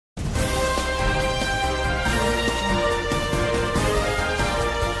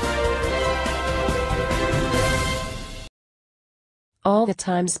All the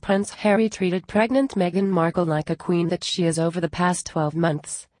times Prince Harry treated pregnant Meghan Markle like a queen that she is. Over the past 12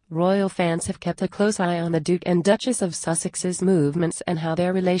 months, royal fans have kept a close eye on the Duke and Duchess of Sussex's movements and how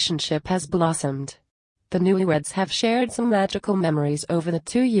their relationship has blossomed. The newlyweds have shared some magical memories over the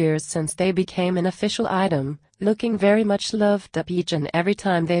 2 years since they became an official item, looking very much loved up each and every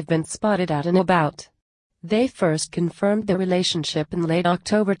time they've been spotted out and about. They first confirmed their relationship in late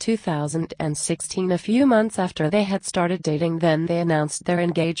October 2016, a few months after they had started dating. Then they announced their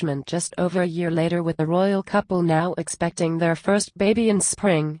engagement just over a year later, with the royal couple now expecting their first baby in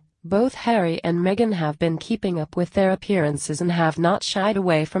spring. Both Harry and Meghan have been keeping up with their appearances and have not shied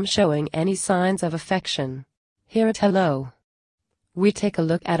away from showing any signs of affection. Here at Hello, we take a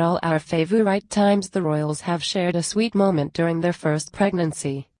look at all our favorite times the royals have shared a sweet moment during their first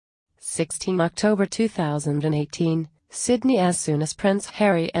pregnancy. 16 October 2018, Sydney. As soon as Prince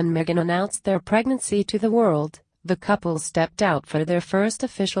Harry and Meghan announced their pregnancy to the world, the couple stepped out for their first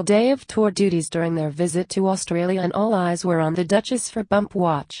official day of tour duties during their visit to Australia, and all eyes were on the Duchess for bump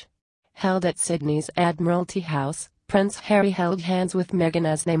watch. Held at Sydney's Admiralty House, Prince Harry held hands with Meghan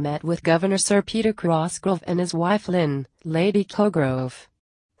as they met with Governor Sir Peter Cosgrove and his wife Lynn, Lady Cosgrove.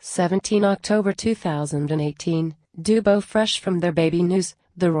 17 October 2018, Dubo. Fresh from their baby news,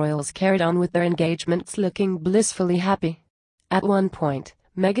 the royals carried on with their engagements looking blissfully happy. At one point,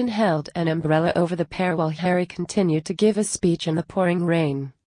 Meghan held an umbrella over the pair while Harry continued to give a speech in the pouring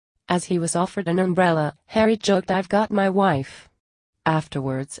rain. As he was offered an umbrella, Harry joked, "I've got my wife."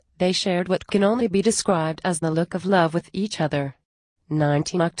 Afterwards, they shared what can only be described as the look of love with each other.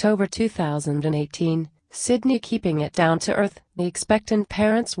 19 October 2018, Sydney. Keeping it down to earth, the expectant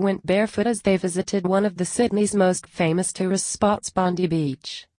parents went barefoot as they visited one of the Sydney's most famous tourist spots, Bondi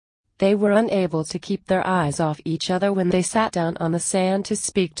Beach. They were unable to keep their eyes off each other when they sat down on the sand to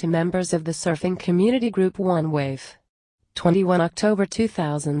speak to members of the surfing community group One Wave. 21 October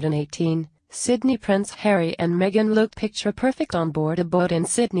 2018, Sydney. Prince Harry and Meghan looked picture perfect on board a boat in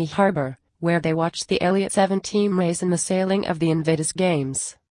Sydney Harbour, where they watched the Elliott 7 team race in the sailing of the Invictus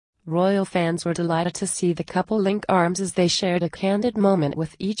Games. Royal fans were delighted to see the couple link arms as they shared a candid moment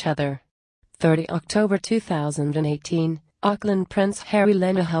with each other. 30 October 2018, Auckland. Prince Harry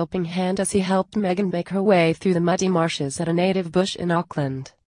lent a helping hand as he helped Meghan make her way through the muddy marshes at a native bush in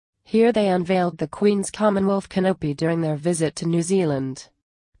Auckland. Here they unveiled the Queen's Commonwealth canopy during their visit to New Zealand.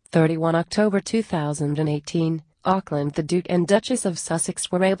 31 October 2018, Auckland. The Duke and Duchess of Sussex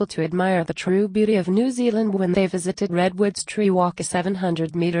were able to admire the true beauty of New Zealand when they visited Redwood's Tree Walk, a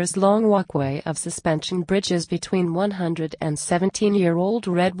 700 meters long walkway of suspension bridges between 117-year-old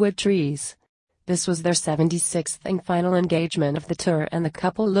redwood trees. This was their 76th and final engagement of the tour, and the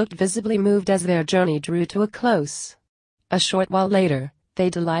couple looked visibly moved as their journey drew to a close. A short while later, they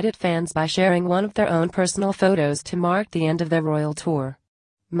delighted fans by sharing one of their own personal photos to mark the end of their royal tour.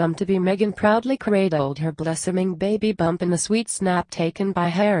 Mum-to-be Meghan proudly cradled her blossoming baby bump in the sweet snap taken by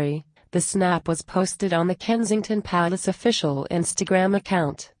Harry. The snap was posted on the Kensington Palace official Instagram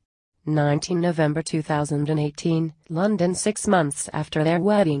account. 19 November 2018, London. 6 months after their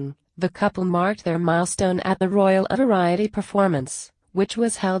wedding, the couple marked their milestone at the Royal Variety performance, which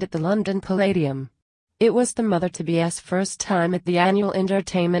was held at the London Palladium. It was the mother-to-be's first time at the annual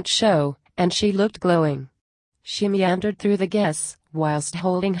entertainment show, and she looked glowing. She meandered through the guests, whilst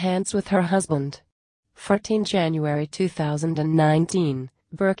holding hands with her husband. 14 January 2019,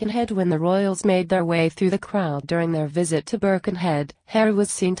 Birkenhead. When the royals made their way through the crowd during their visit to Birkenhead, Harry was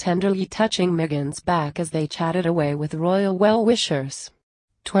seen tenderly touching Meghan's back as they chatted away with royal well-wishers.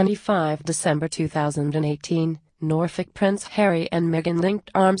 25 December 2018, Norfolk. Prince Harry and Meghan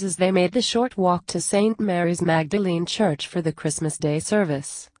linked arms as they made the short walk to St. Mary's Magdalene Church for the Christmas Day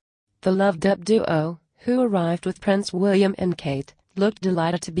service. The loved-up duo, who arrived with Prince William and Kate, looked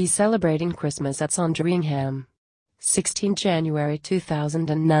delighted to be celebrating Christmas at Sandringham. 16 January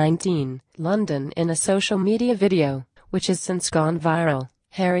 2019, London. In a social media video, which has since gone viral,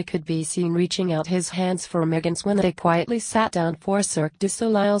 Harry could be seen reaching out his hands for Meghan's when they quietly sat down for Cirque du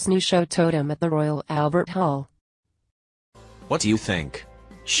Soleil's new show Totem at the Royal Albert Hall. What do you think?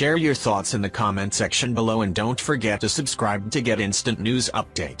 Share your thoughts in the comment section below, and don't forget to subscribe to get instant news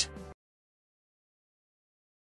update.